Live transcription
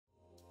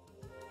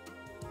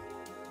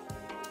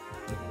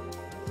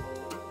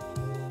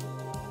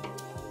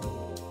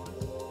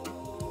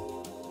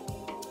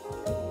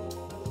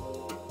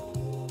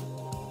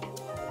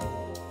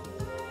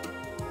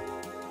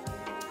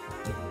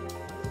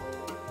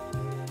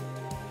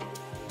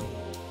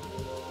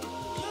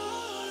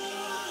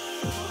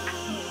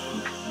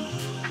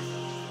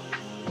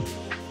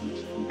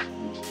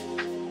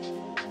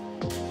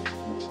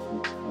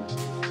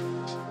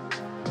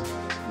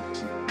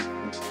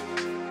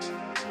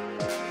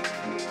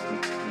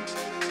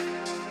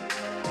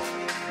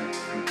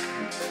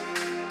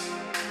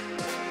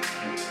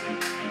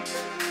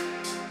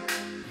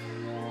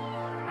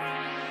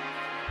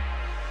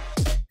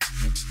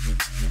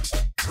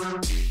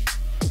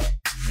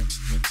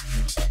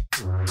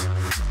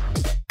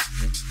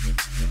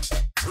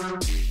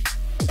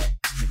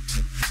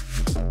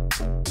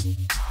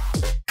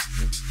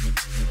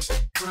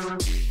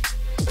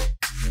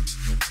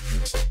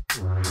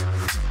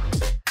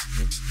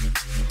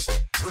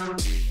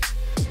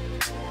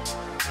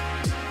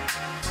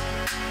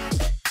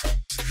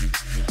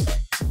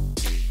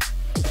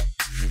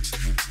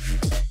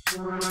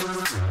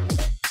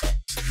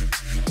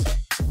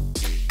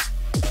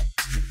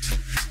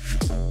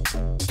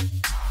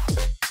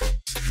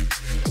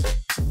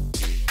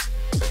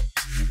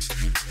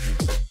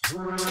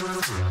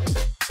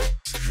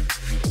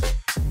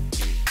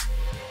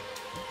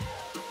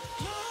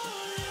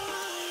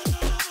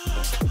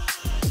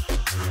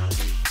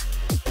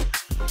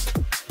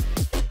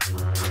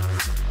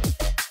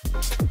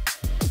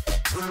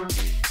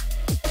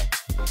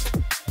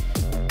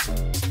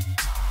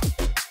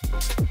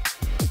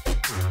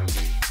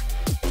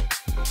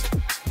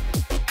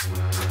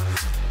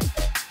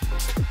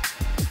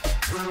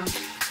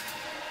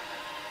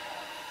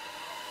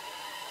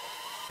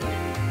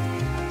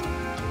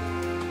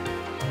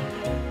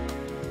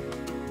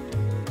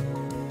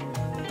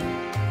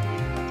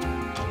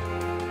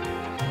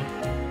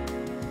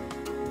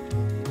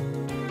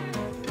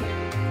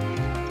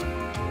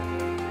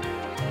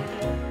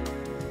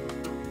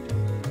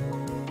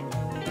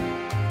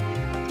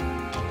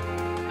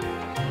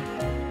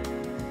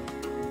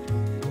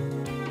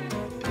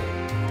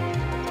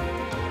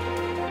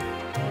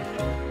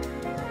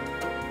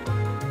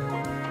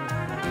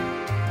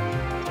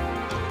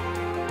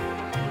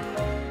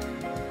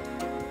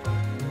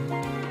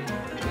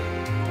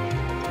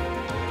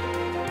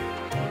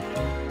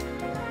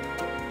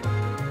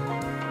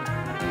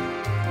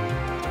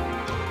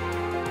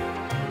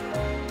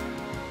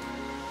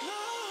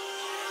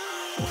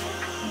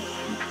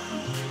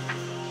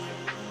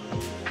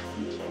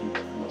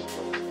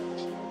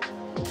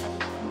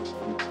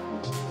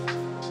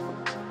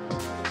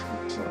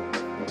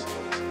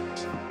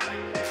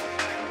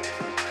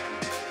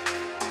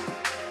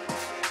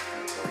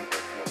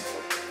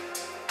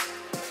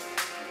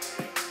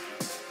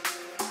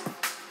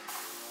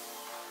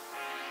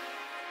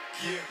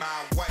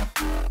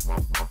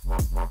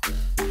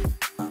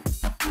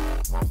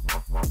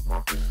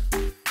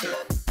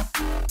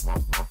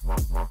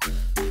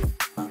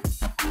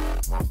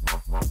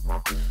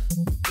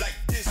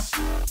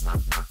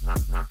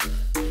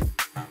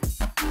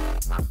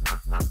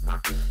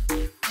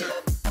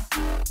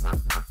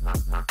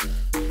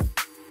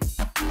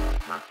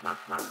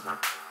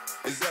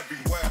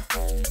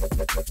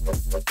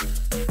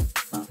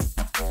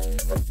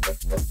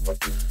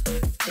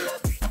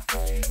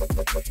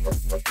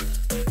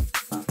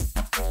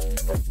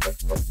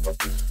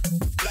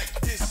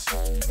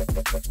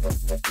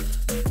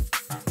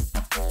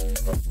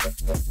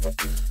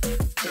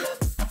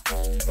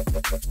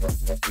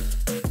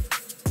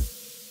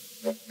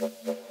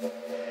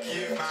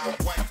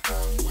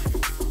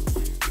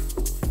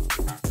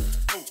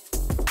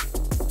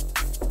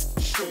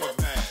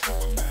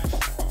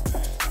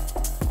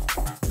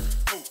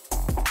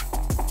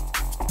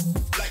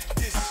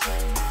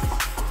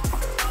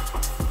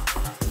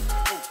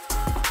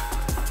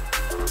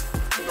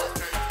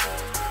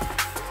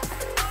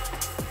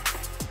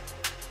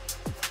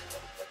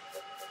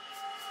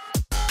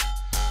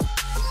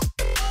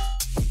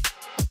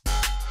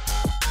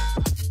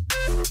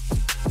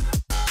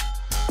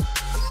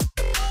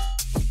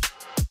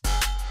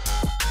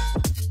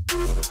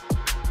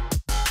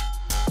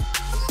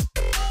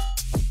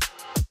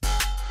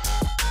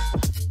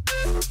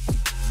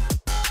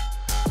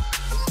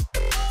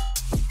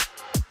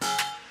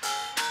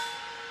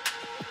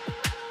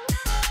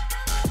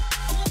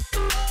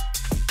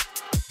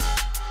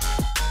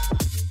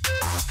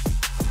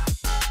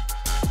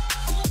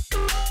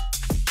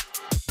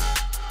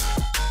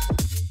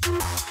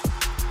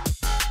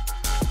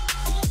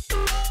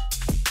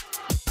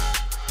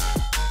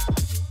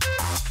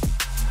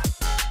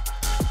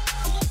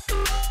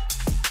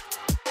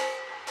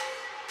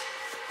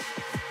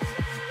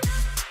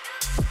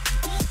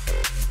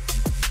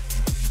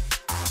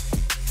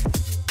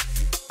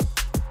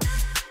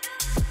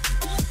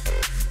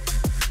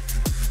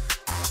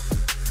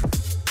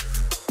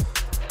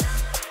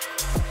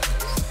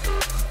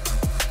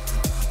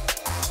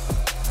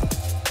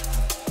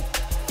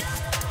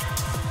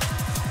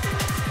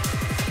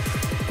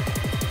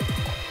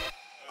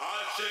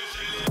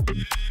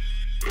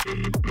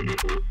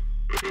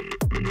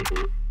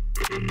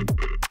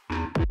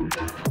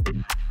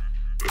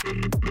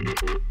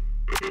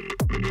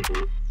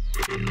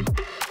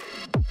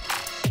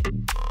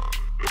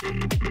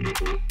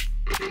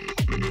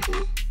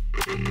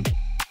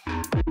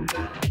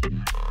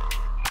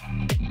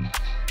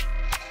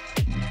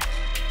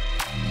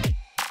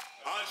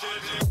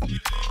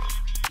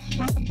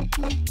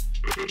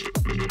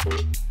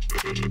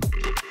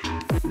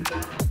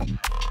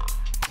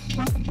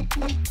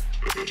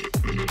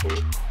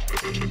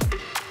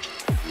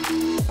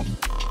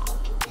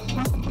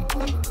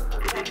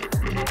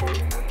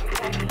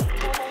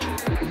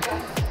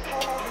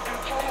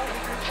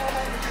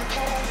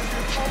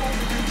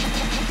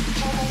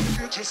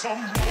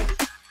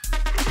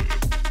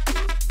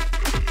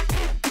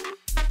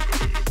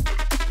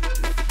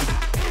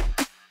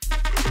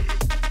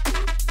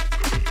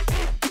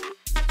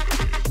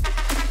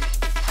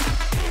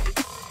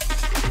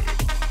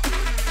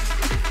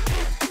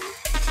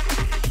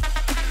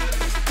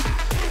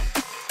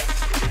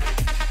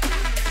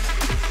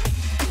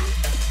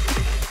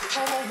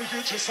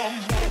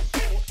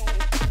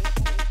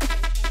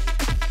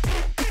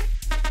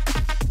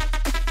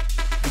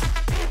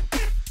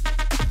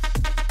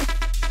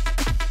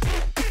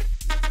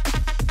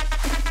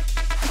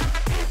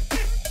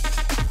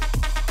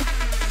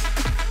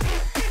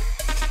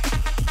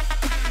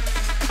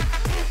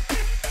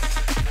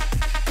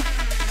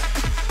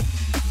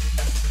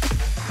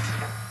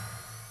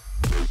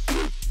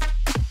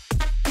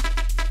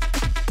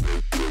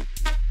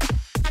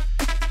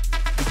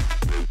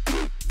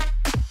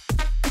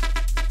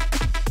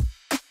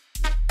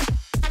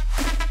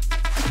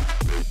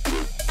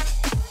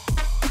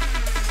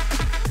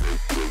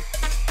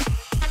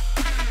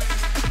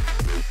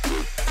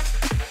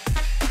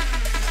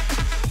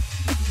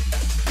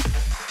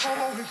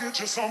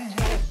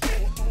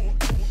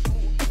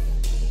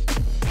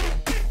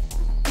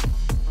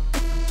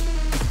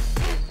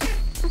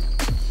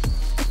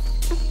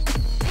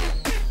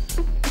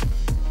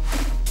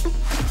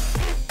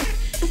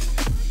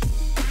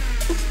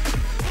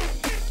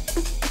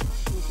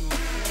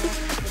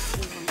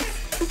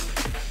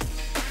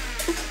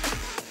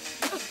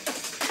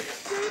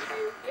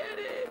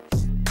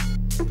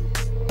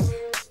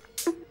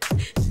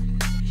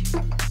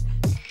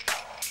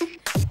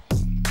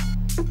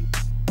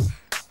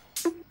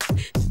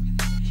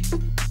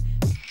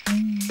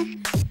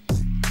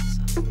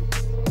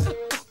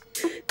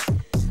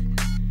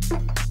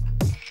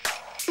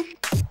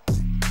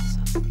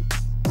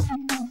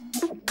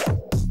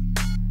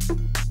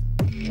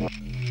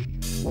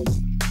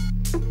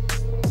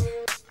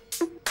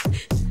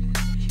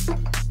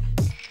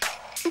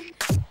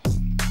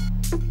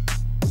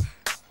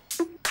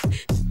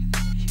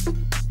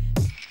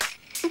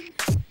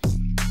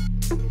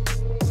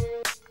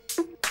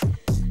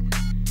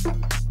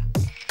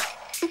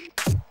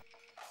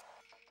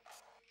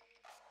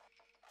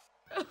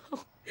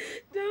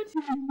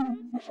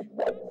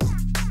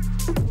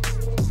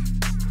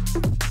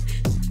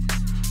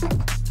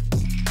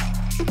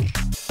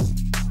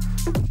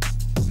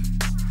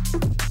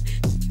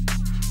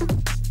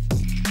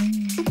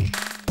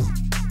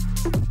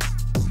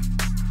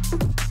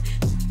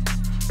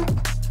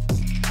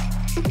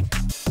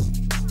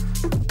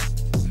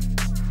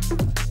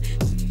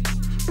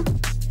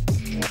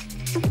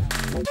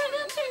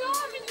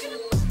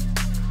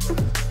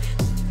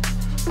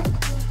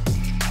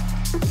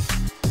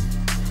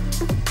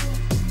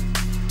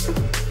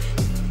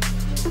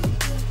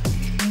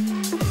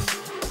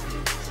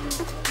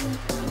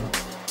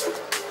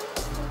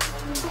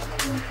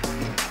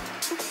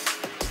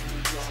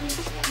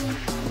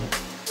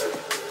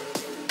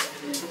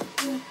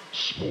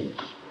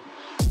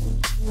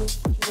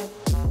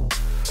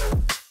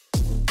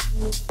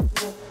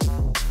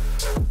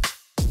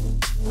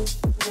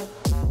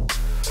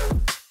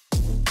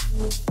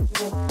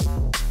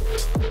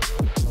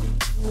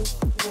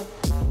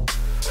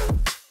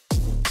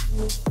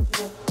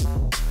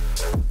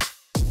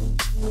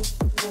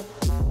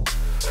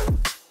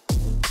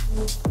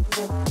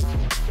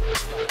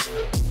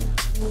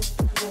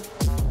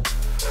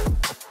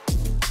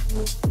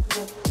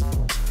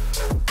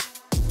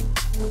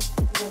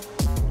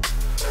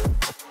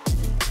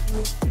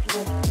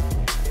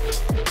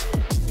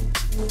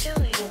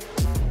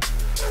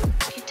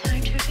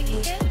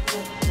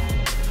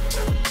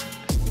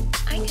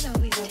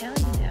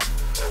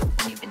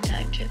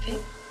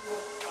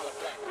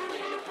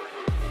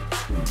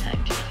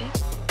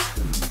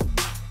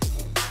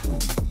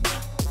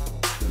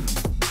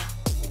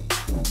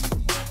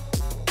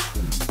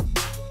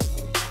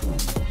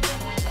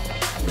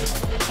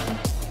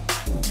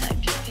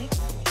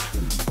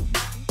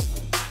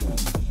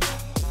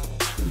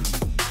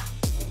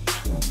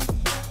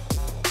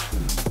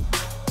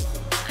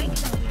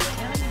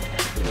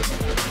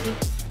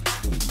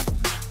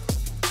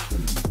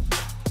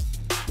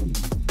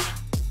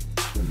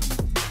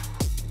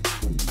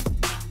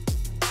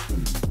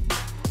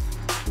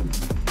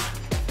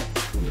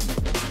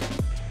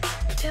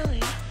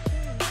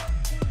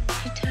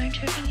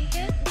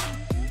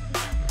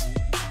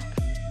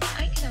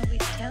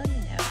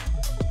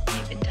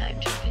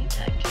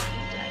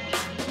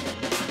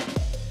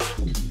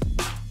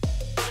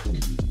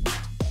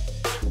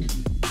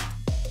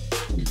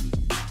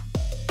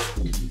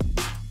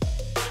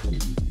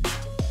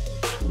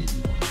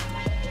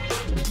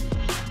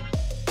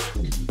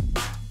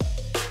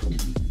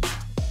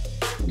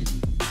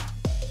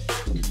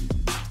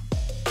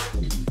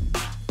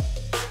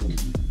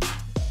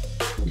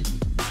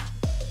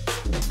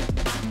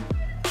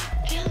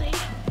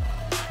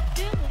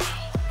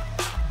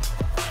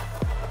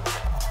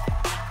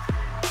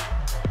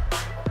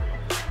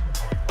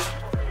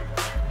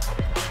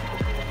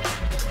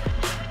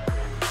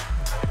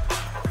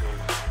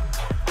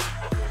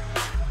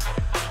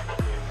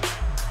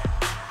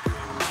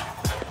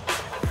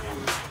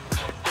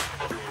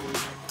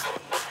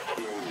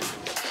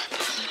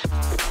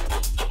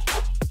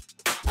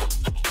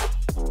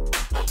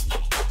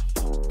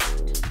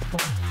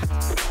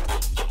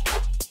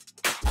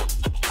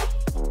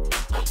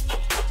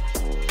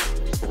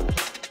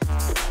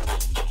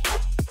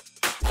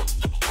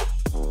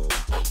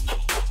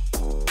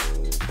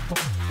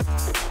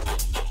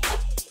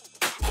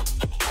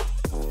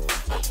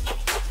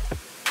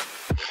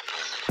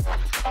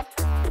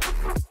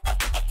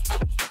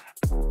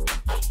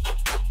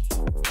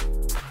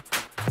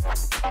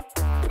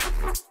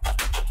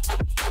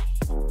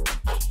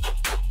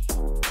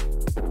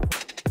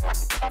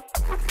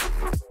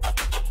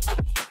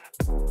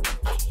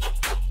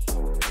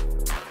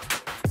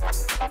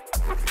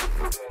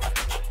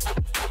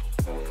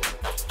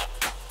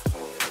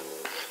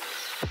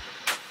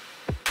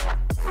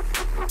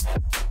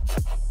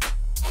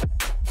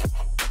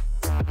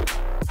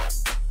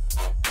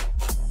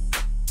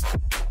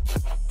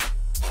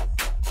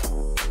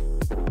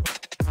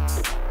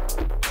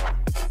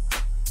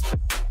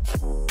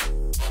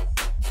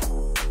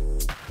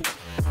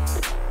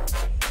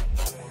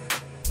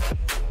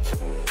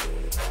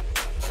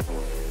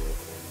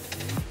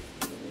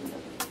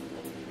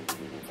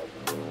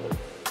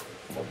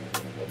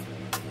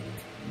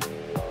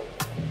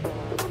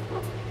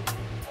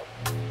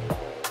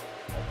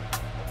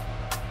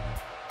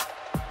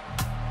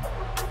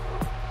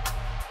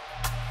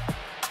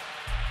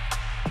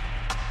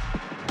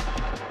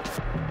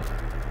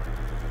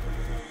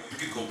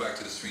back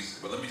to the streets,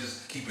 but let me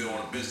just keep it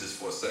on business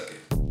for a second.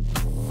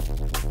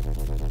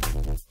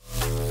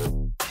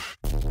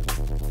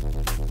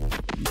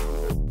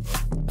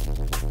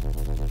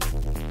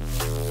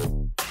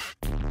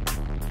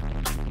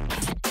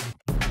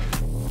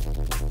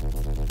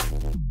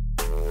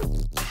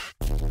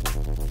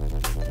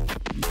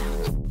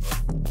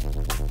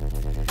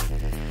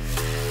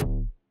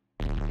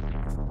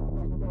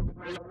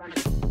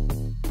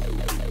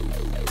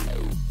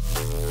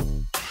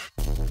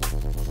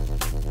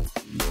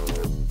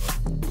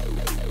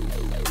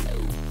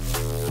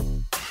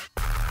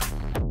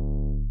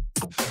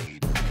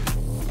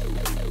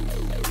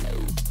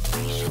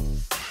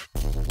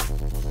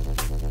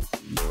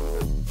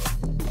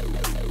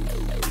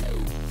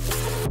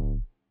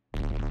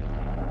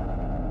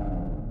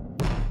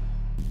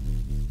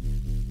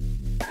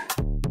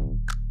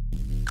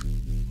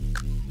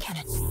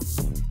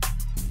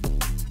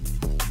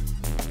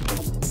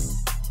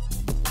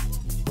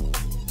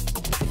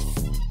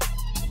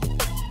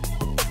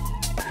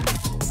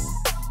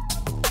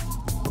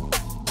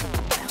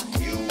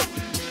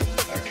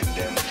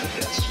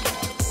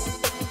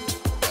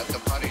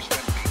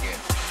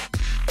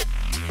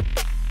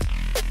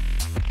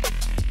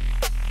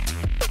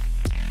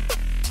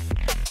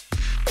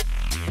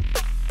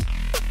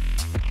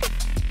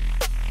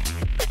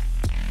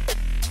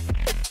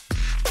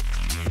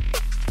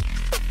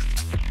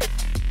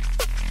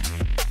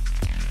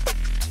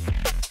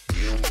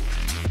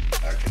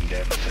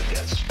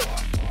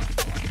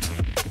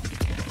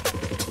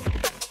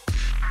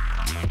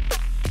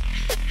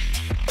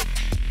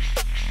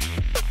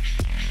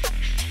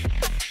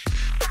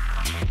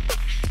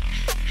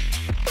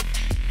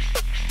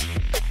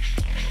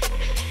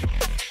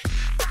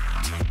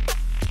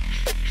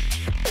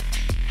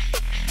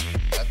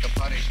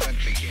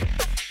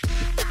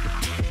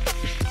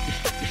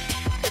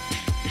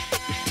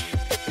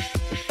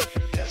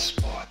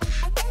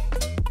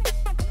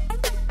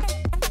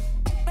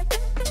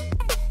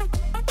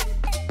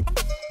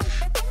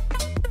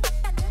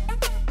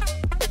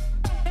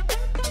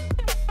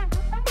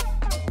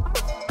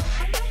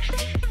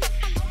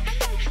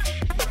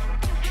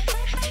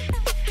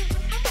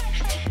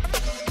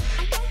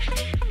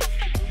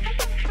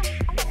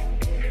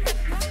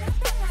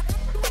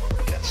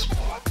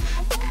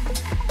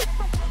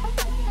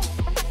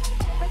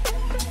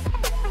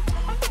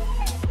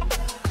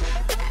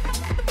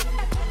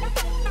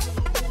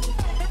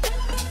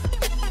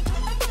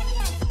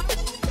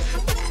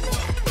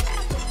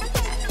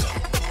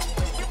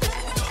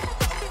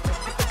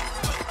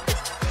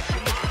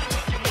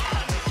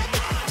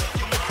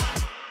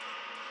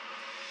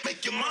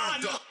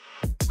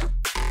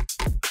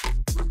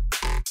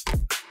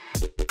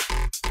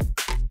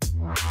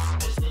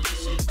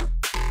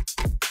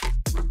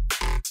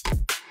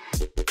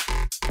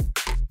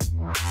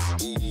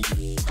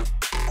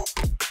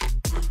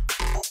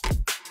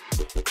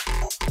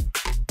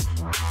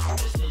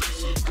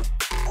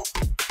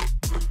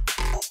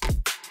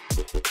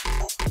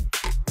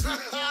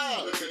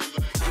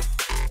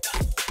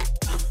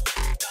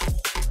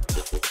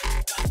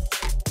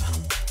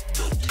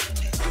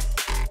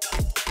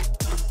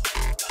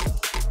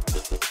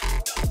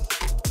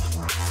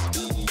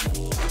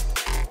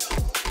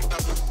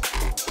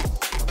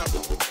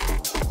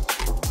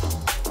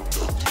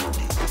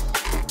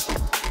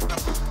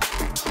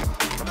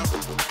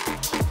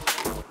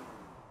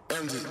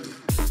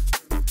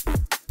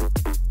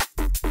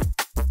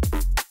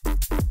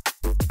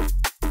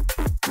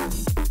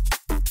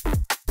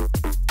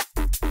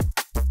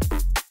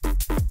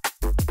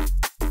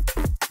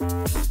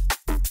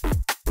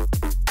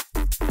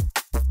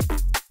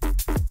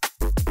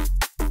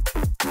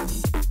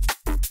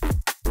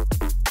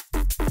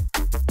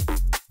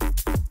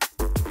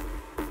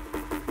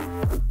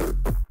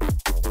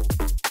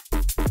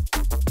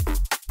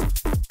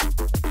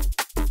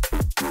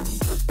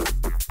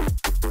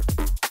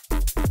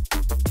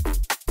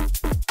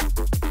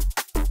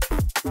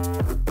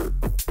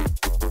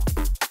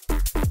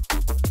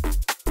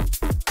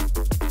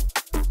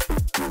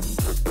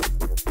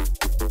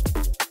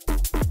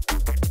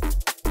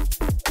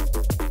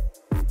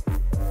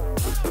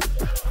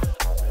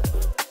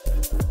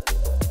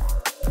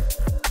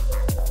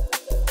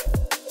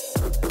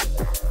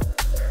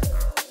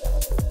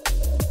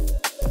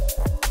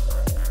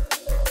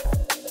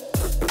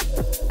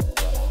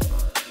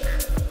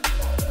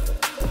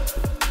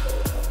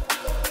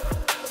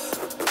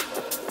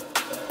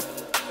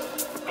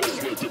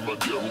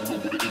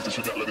 what it is, they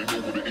should not let it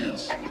know what it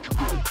is. I'll let you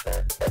go.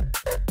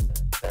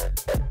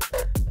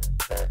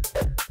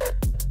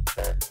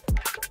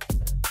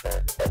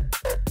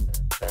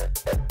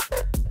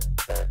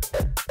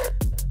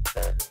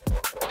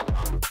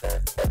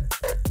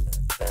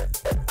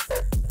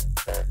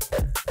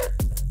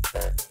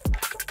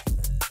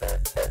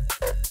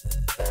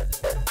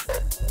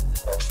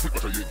 Spit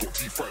like I ain't got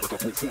teeth, fight like I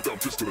brought 4 down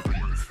pistol at the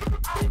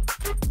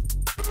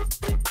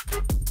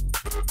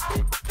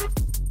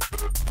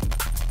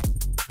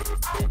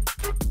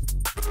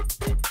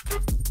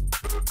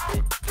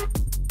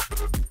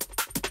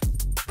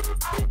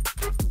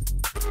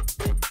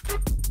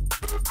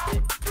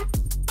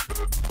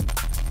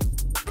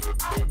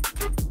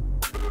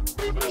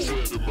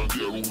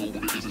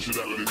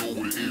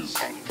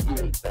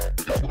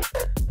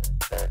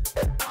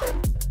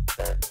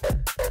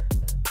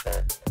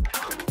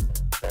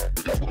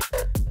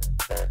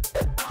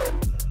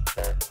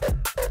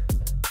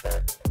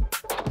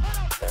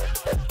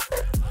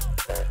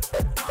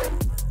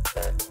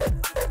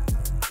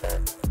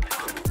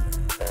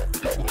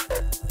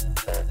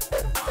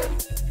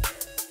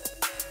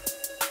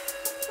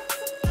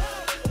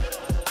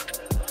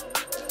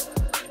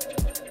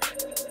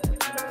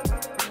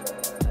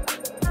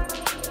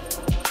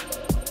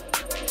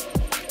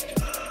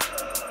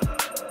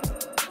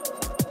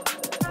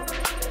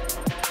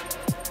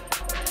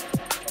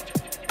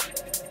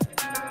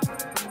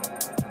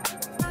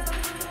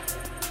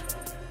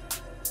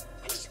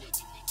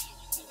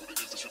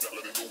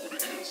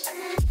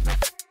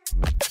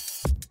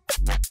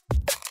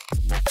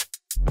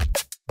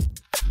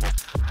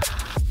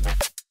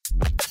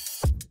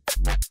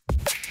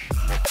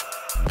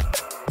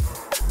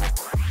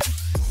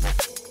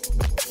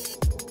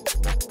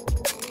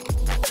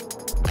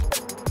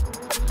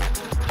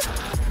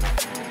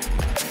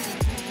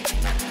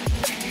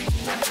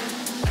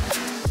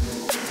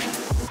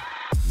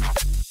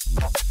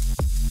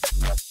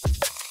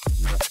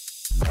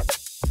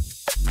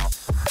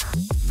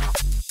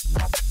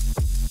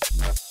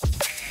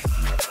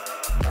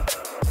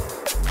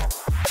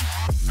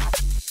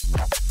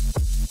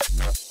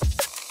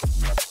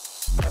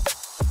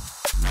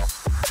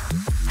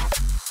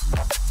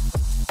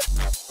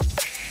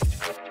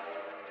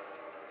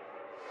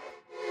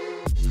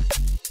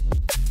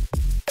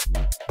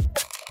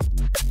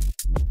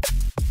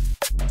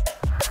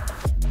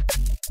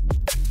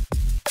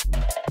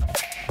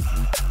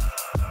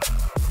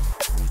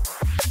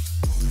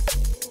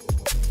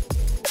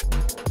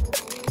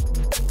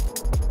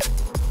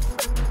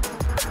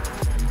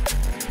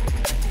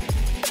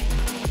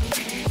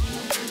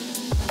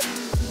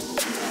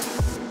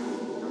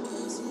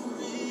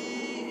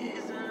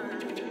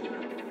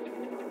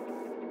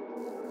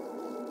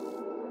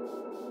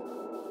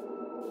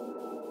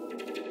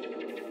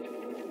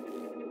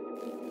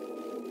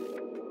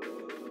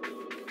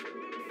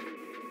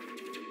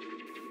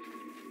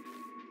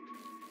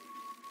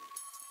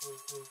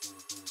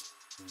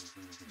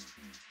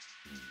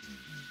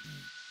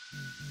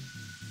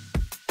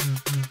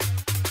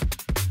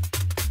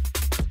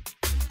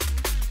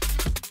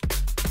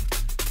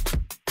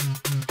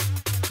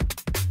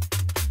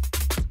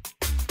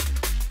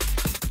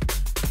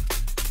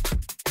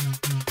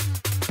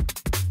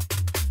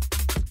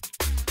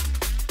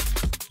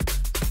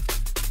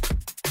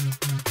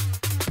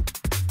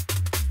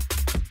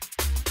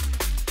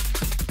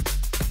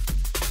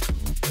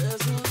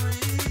There's a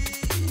reason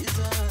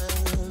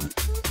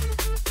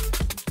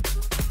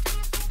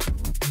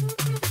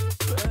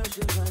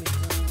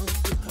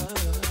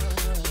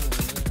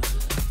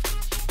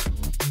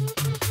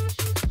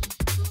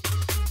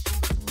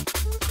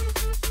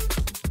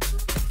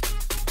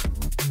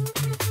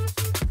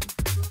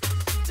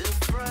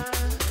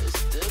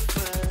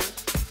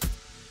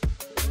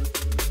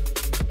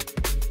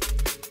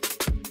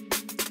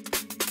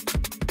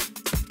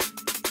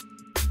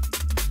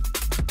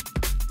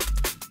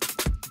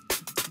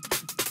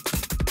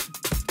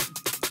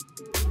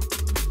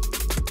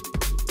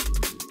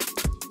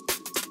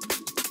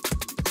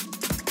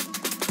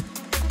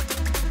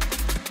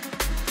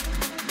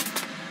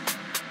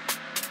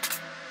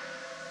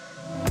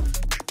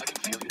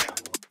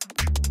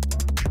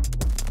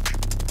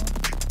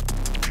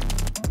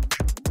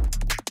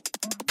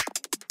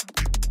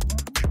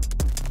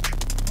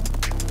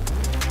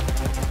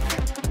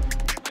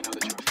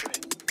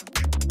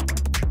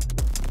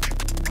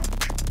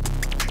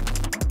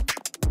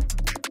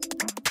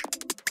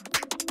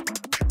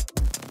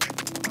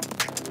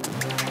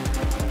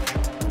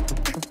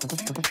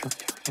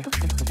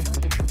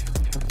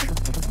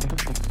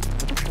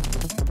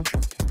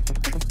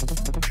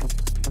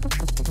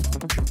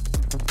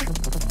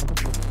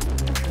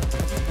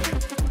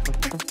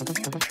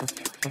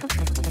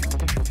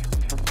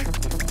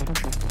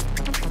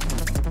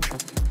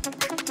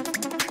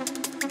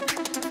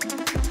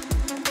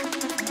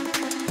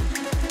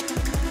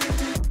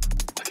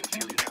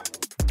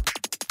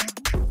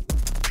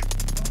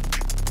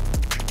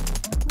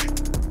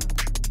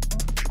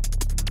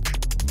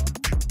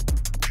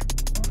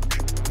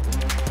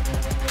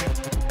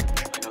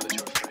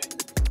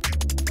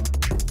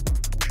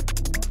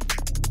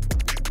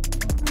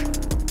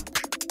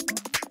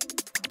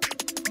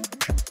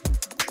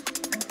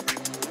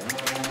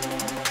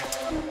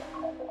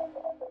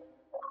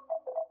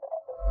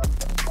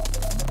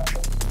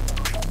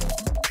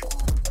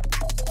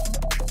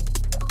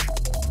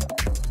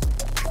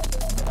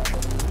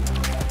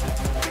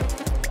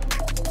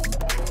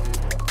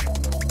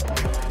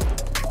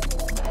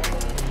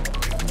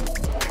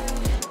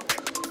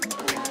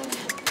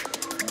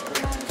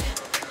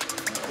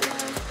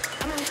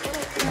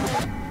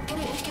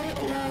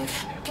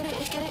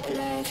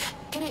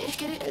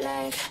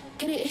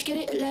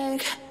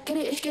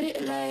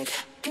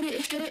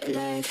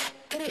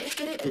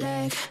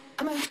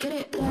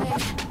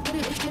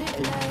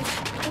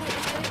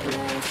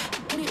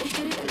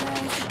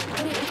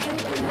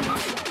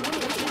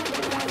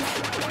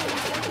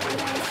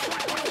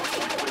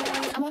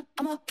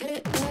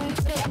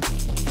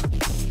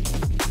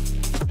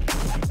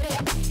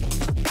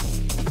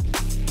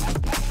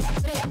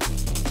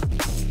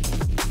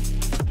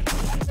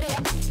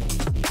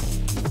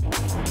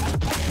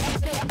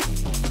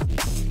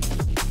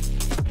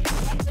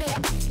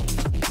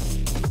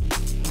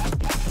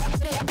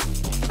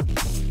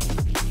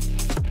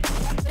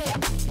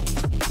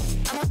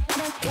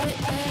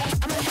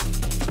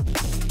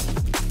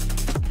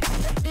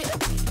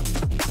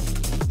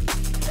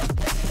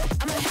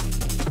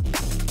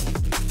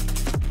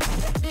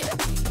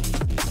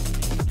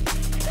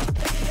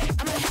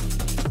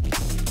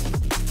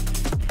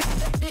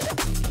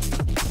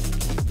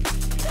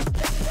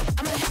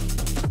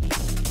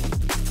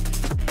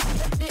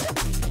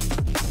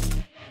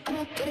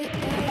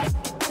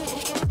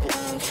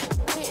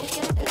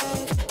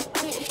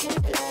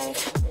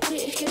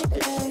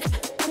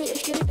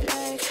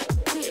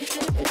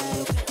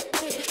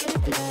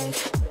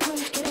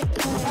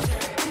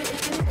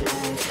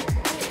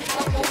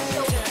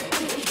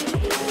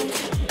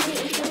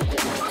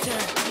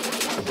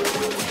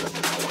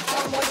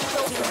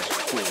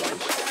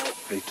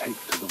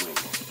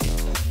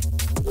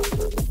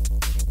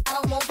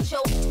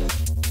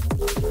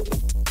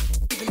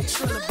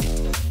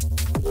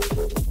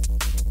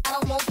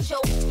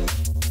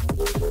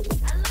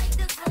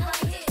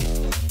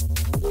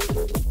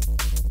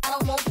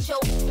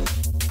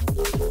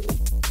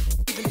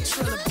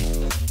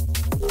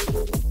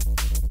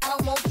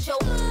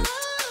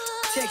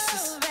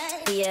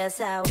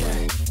Out.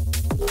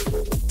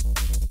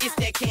 It's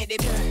that candy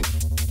burn.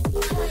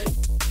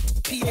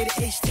 PA to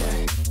H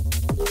turn.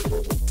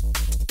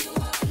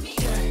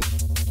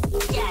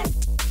 Yes,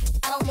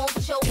 I don't want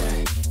your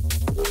turn.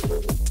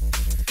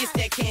 It's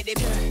that candy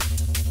burn.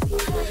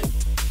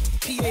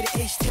 PA to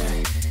H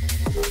turn.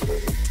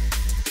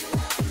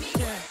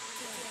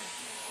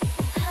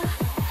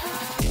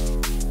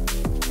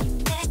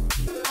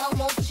 I don't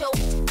want your.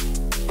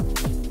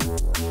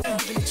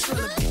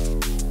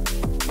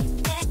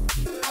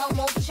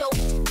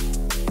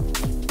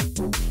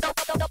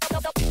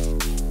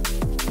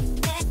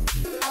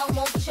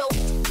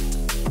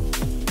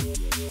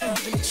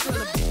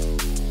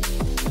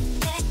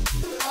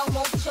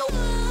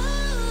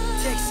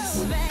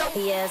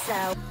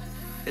 Out.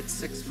 It's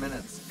 6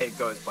 minutes. It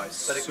goes by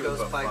but it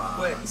goes by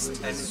quick,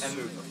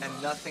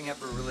 and nothing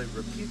ever really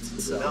repeats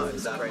itself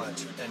that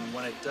much. And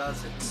when it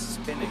does, it's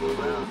spinning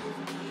around.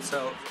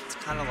 So it's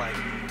kind of like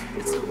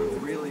it's a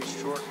really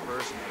short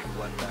version of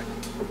what that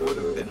would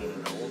have been in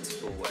an old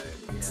school way.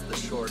 It's the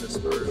shortest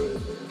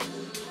version.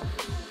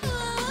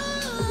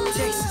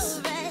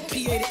 Texas, PA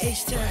to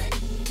H turn.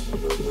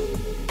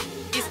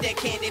 It's that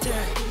candy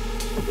turn.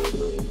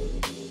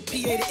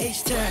 PA to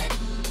H turn.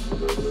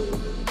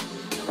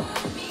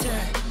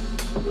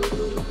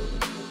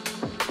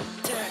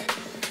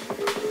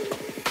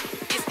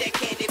 It's that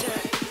candy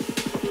turn.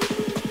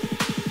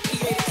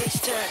 PA to H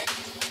turn.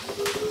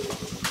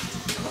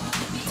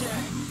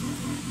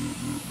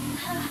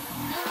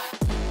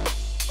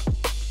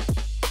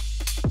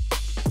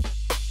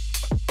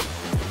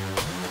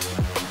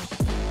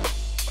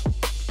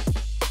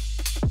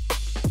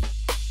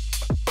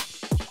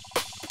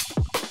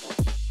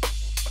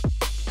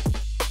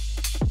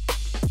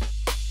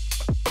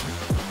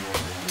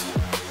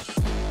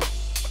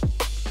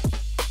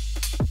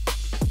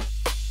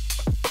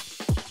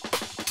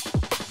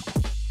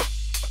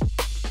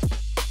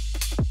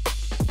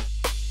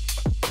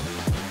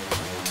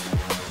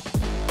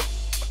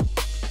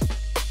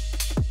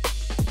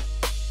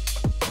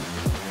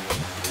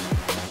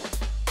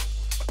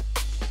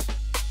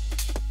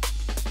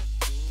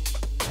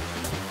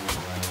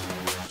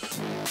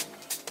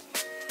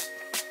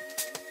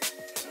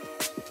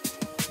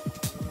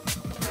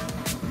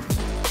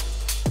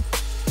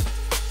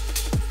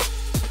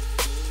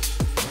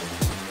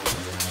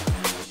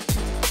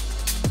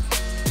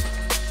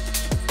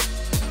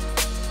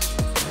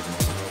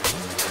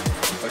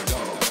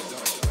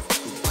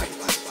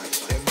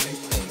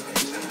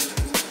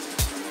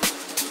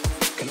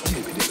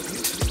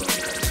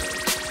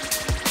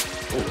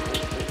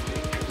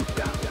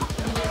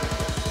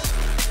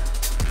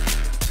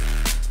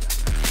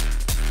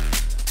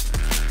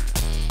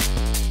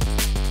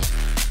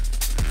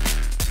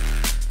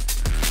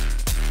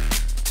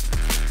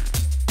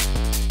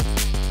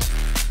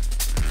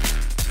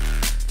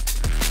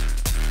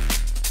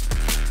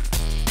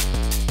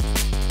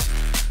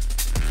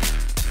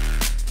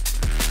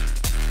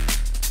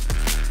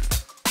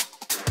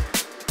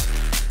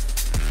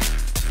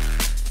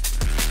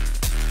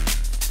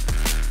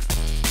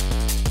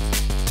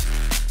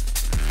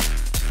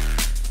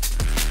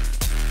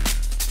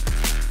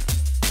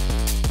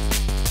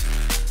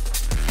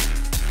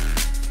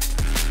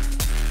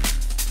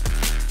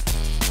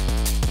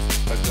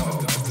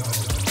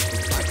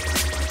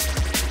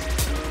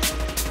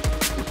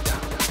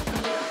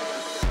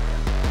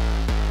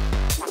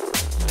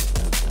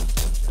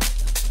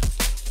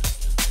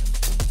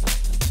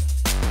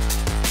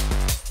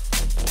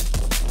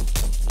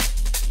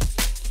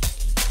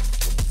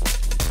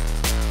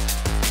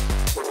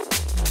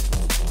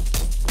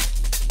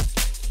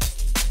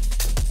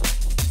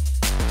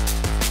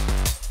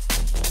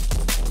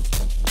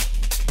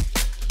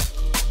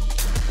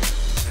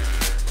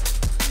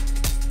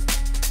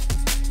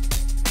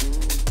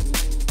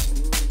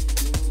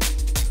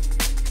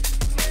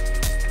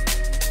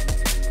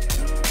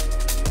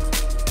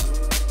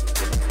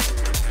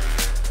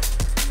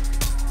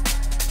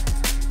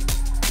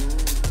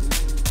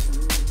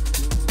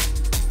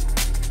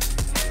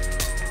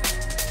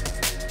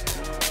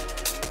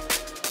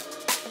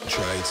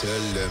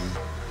 tell them,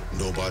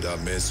 nobody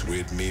mess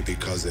with me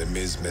because them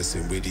is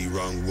messing with the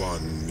wrong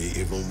one. Me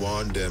even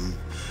want them.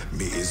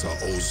 Me is a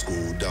old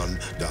school done.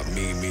 That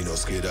me no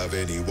scared of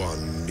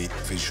anyone. Me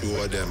for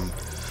sure them.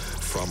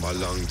 From a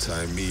long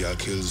time, me I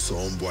kill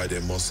some boy,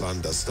 they must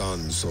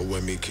understand. So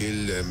when me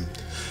kill them,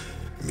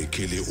 me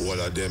kill it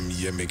all of them,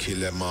 yeah, me kill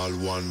them all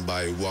one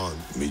by one.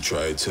 Me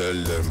try tell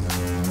them,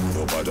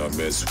 nobody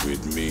mess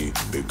with me,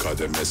 because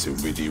they messing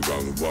with the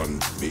wrong one.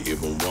 Me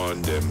even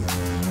want them,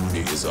 me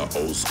is a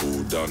old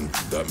school done.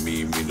 That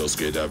me no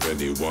scared of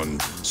anyone,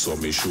 so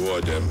me show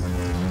them.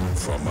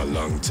 From a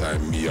long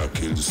time, me I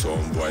kill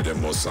some boy, they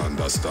must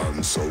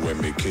understand. So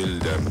when me kill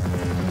them,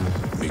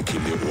 me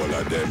kill it all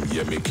of them,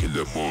 yeah, me kill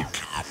them all.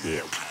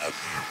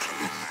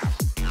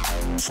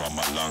 From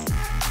a long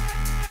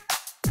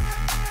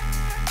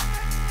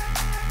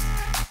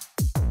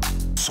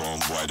some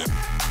boy them,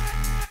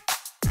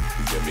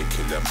 yeah, me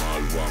kill them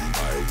all one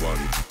by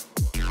one.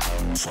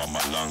 From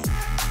a long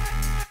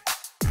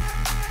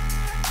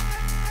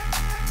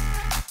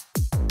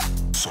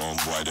some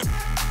boy them,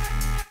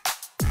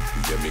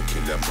 yeah, me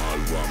kill them all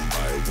one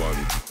by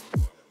one.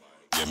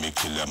 Yeah, me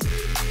kill them.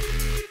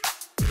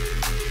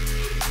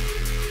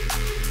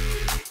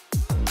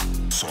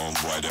 Some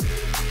boy them,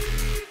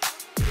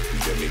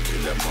 yeah, me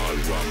kill them all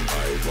one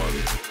by one.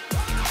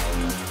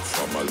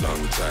 From a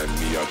long time,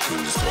 me I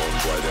kill some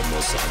boy, they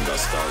must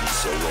understand.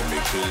 So when me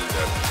kill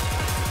them,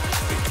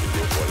 me kill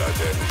the whole of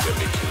them, yeah,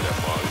 me kill them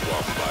all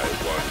one by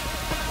one.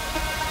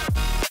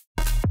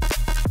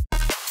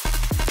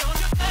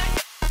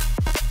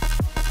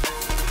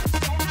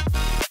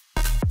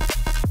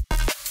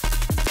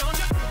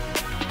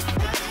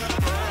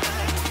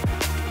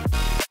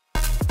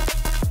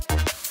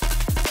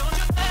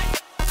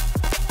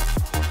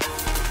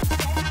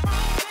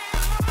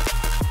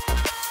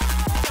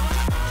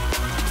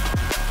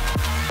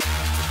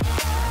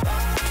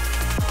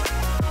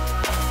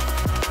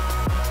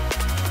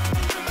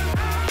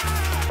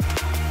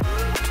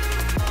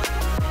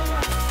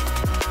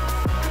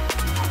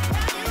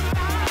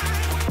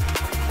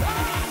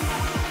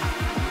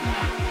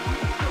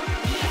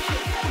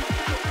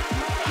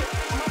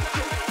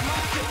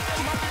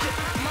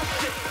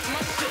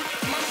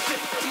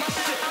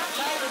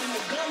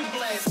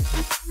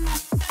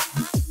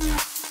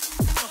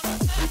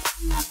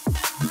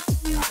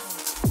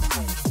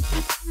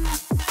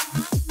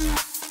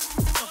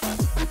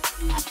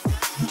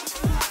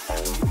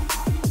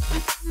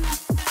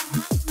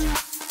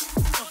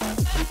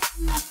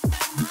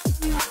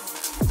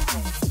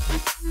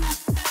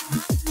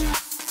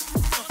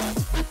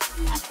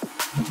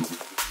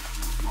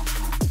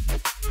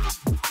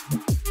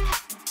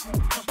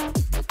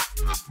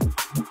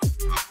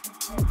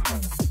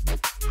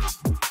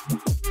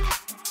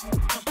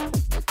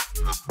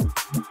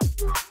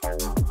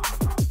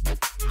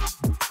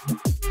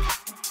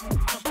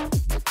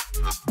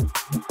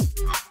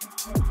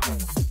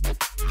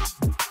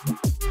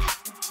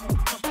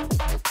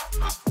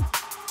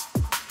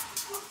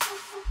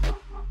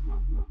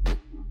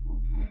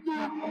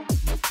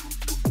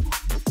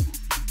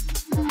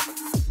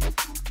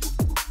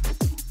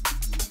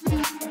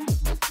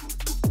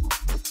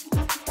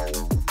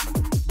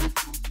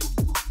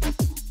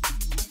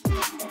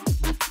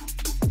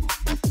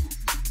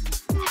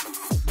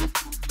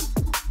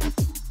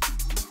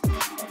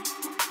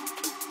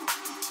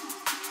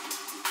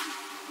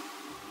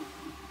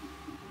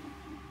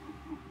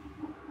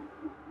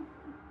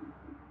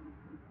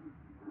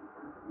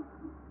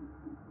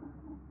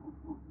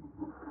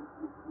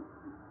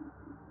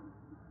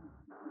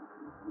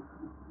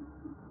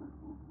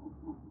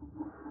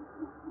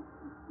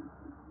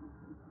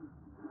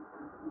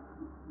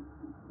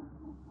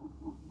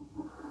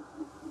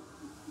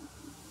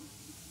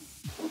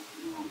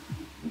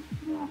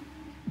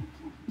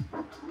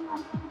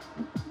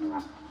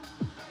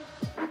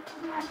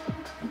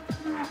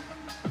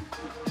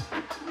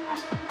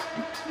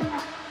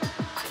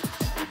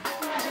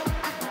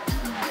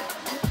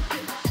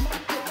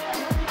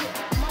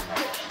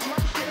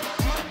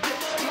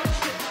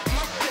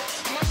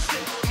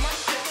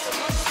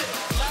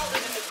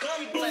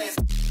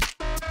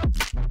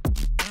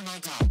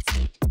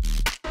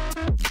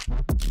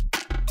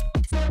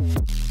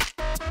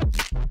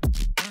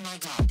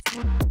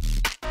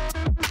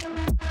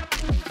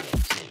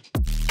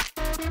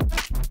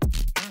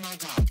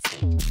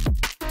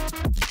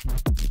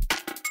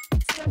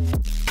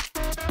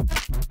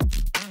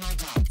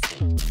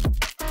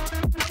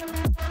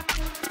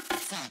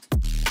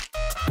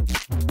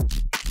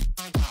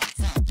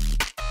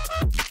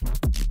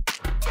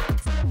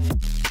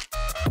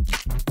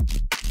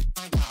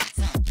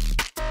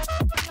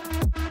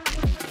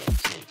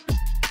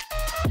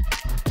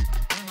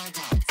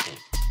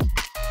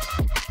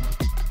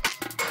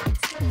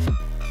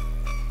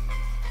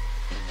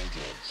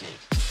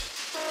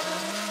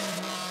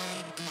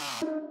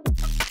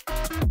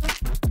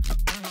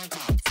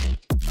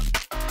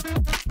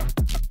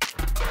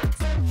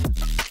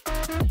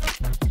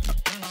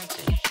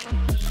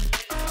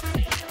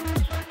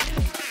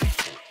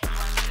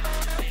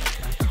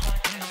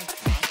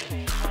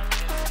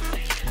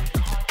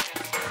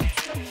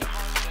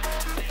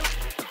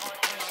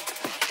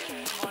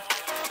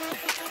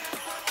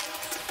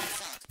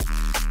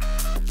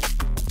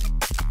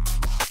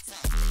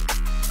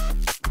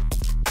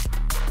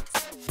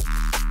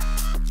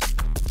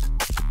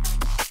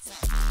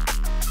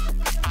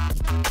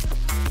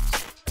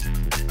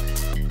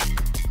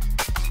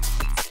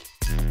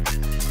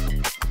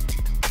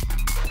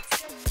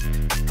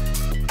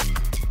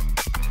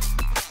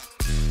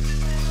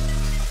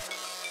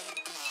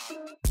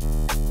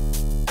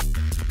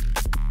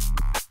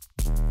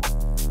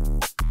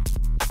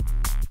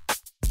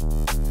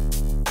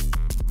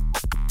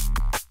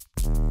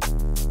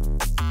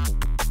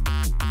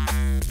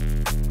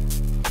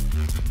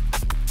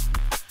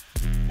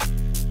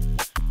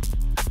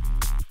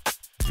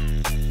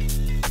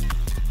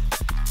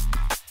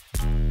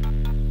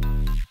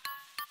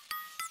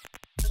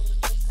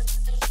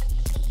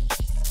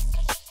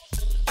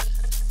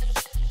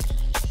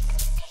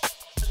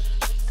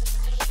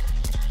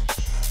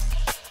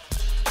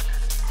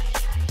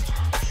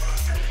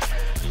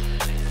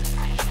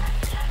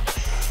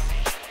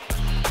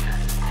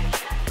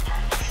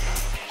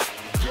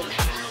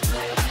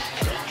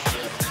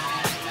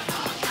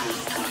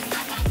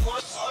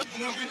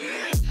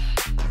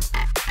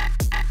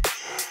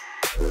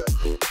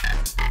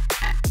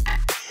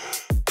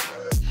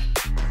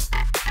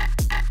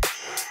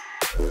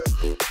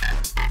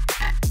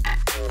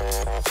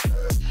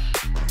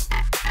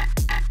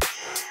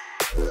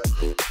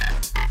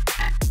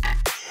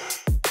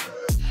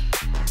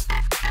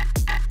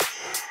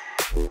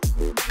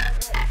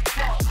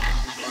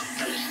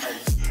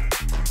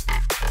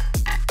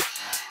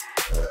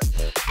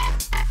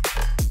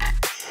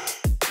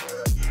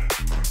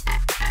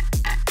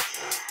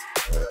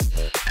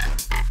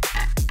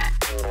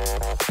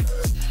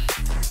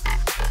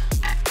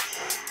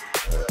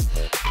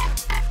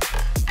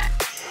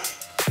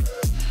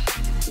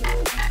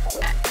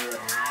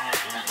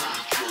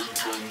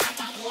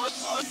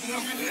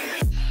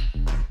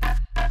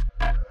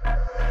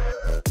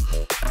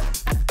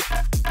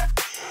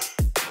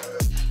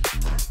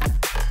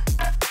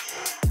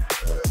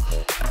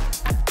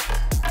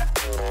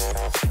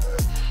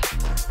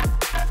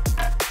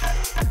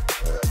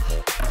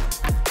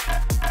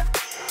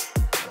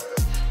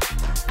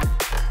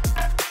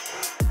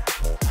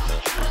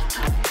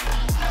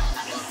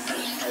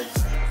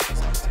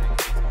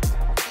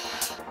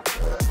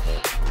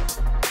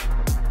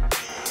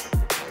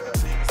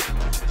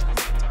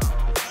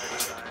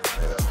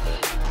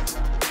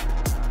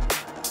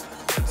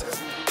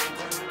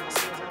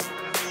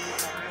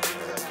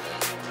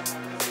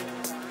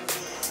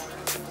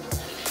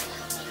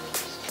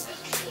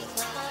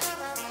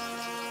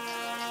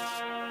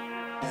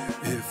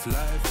 If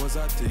life was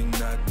a thing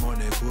that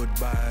money could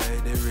buy,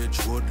 the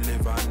rich would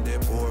live and the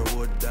poor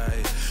would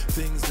die.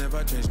 Things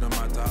never change no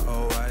matter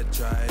how I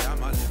try.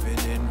 Am I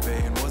living in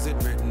vain? Was it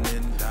written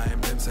in time?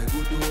 Them say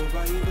good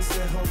over evil,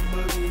 say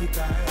humble, be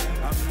kind.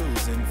 I'm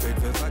losing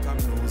faith, feels like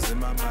I'm losing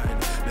my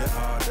mind. The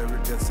harder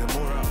it gets, the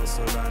more I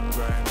hustle and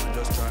grind. I'm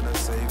just trying to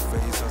save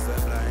face as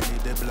the blind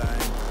lead the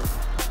blind.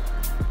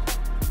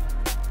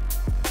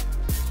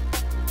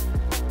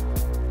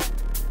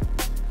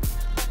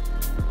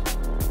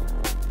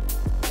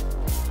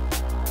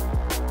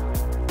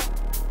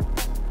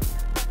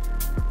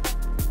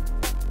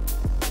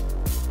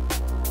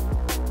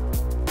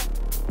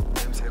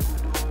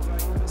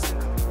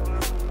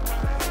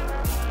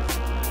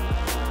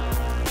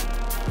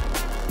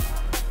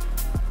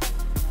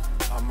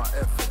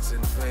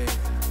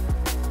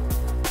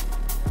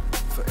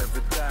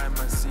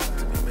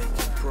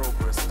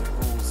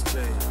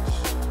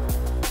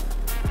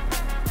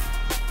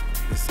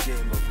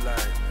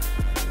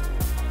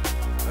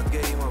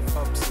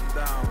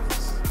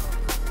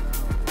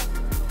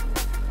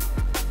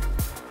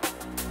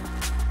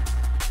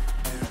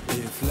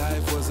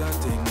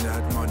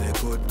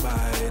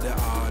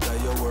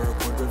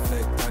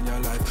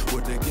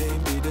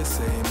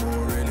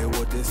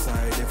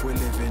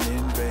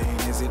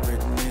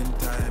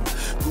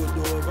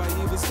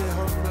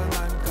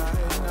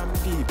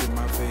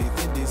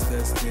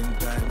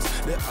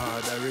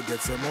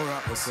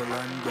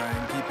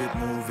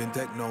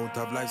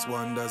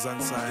 Wonders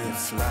and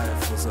signs. If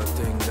life was a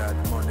thing that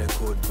money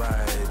could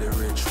buy, the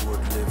rich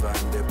would live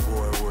and the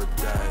poor would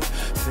die.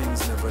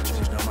 Things never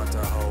change no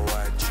matter how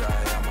I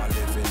try. Am I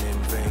living in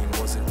vain?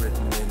 Was it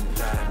written in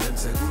time? Them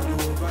say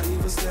good over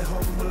evil, stay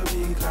humble,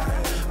 be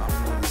kind.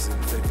 I'm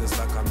losing faith, it's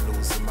like I'm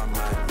losing my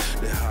mind.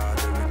 The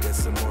harder it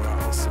gets, the more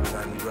I hustle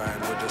and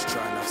grind. We're just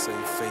trying to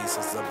save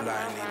faces, the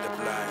blind lead the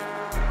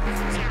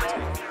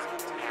blind.